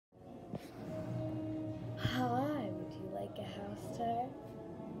today.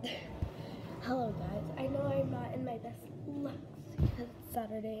 Hello guys, I know I'm not in my best looks because it's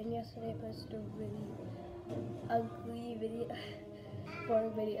Saturday and yesterday I posted a really ugly video,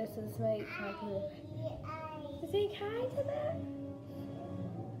 boring video, so this might talk say hi to them.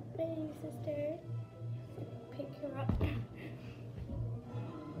 My new sister. Pick her up.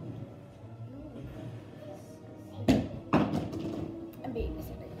 I'm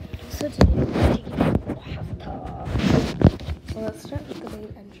babysitting. So today we're taking a bathtub. So let's start with the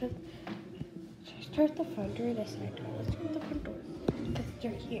main entrance. Should I start the front door or the side door? Let's start the front door because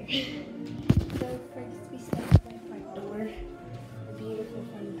you're here. So first we start with my front door. The beautiful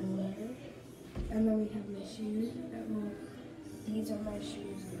front door. And then we have my shoes. Well, these are my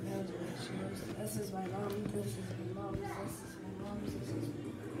shoes and those are my shoes. And this is my mom's, this is my mom's, this is my mom's, this is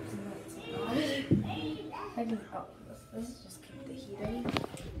I just this is just keep the heat in.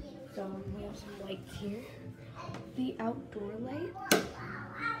 So we have some lights here. The outdoor light.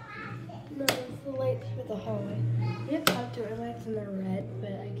 No, it's the lights for the hallway. We have outdoor lights and they're red,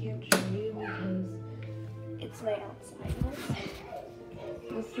 but I can't show you because it's my outside lights.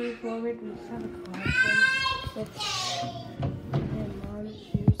 Let's move forward. We just have a closet with my mom's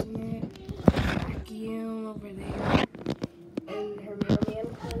shoes in it, vacuum over there, and her mailman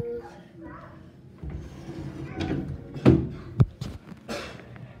clothes.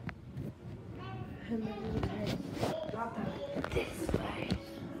 And then we got that this way,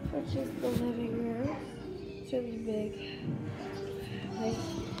 which is the living room. It's really big. Like,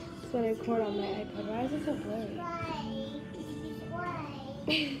 it's what I record on my iPad. Why is it so blurry?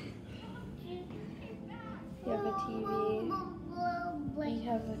 We have a TV. We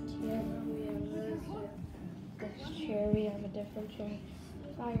have a piano. We have this chair. We have a different chair.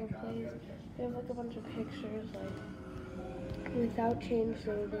 Fireplace. We have like a bunch of pictures, like without change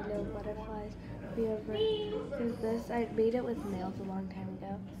there would be no butterflies. We have there's this. I made it with nails a long time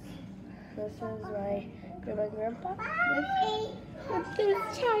ago. This is my grandma and grandpa with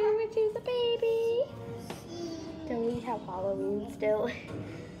this child, which is a baby. So we have Halloween still.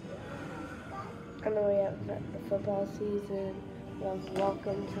 And then we have the football season. We have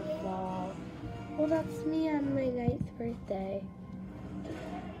welcome to fall. Well, that's me on my 9th birthday.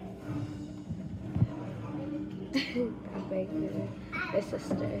 My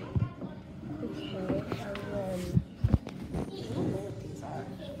sister. Okay, and then I don't know what these are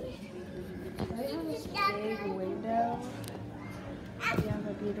actually. I have this big window. We have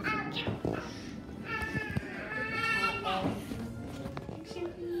a beautiful couch.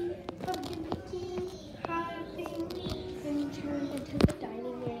 Pumpkin making, and turned into the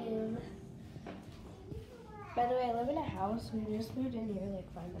dining room. By the way, I live in a house. We just moved in here like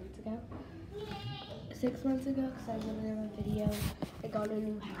 5 months ago. 6 months ago, because I was in a video. I got a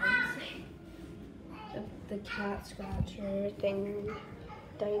new house. The cat scratcher thing,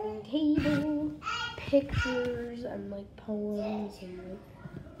 dining table, pictures, and like poems, and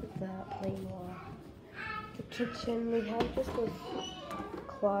like that plain wall. The kitchen, we have just this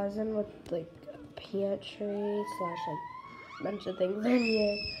closet with like a pantry / like a bunch of things in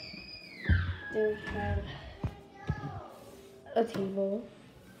here. Then we have a table,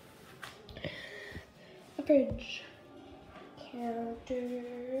 a fridge,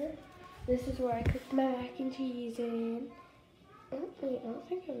 counter. This is where I cook my mac and cheese in. I don't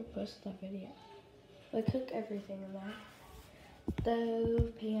think I ever posted that video. I cook everything in there.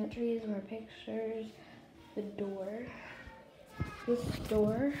 The pantry is more pictures. The door. This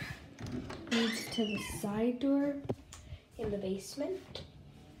door leads to the side door in the basement.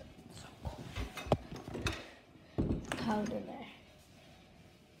 So cool. It's cold in there.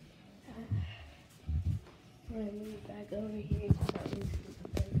 I'm gonna move back over here to start using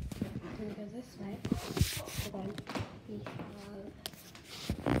something. We're gonna go this way. So then we have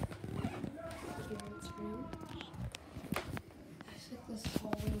Kieran's room. It's like this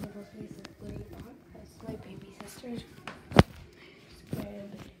hallway little place of blurry on. That's my baby sister's square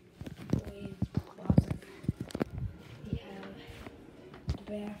blade closet. We have the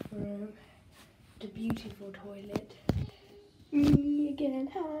bathroom, the beautiful toilet. Me again,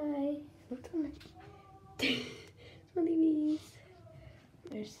 hi. What's on it? It's one of these.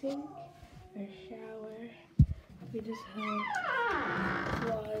 Their sink, their shower. We just have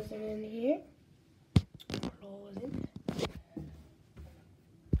closet in here. Closet.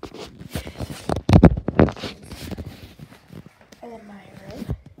 And then my room.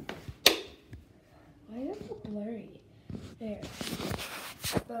 Why is it so blurry? There.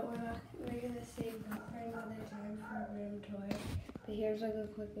 But we're gonna save that for another time for a room tour. But here's like a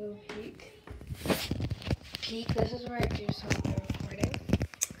quick little peek. This is where I do some of the recording.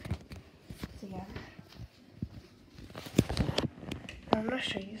 So yeah. I'm gonna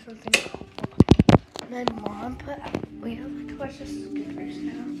show you something cool. My mom we have like a bunch of scooters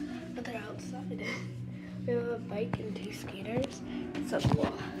now, but they're outside. We have a bike and 2 skaters. It's so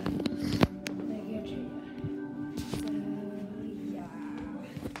cool. So,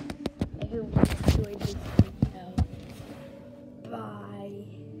 yeah.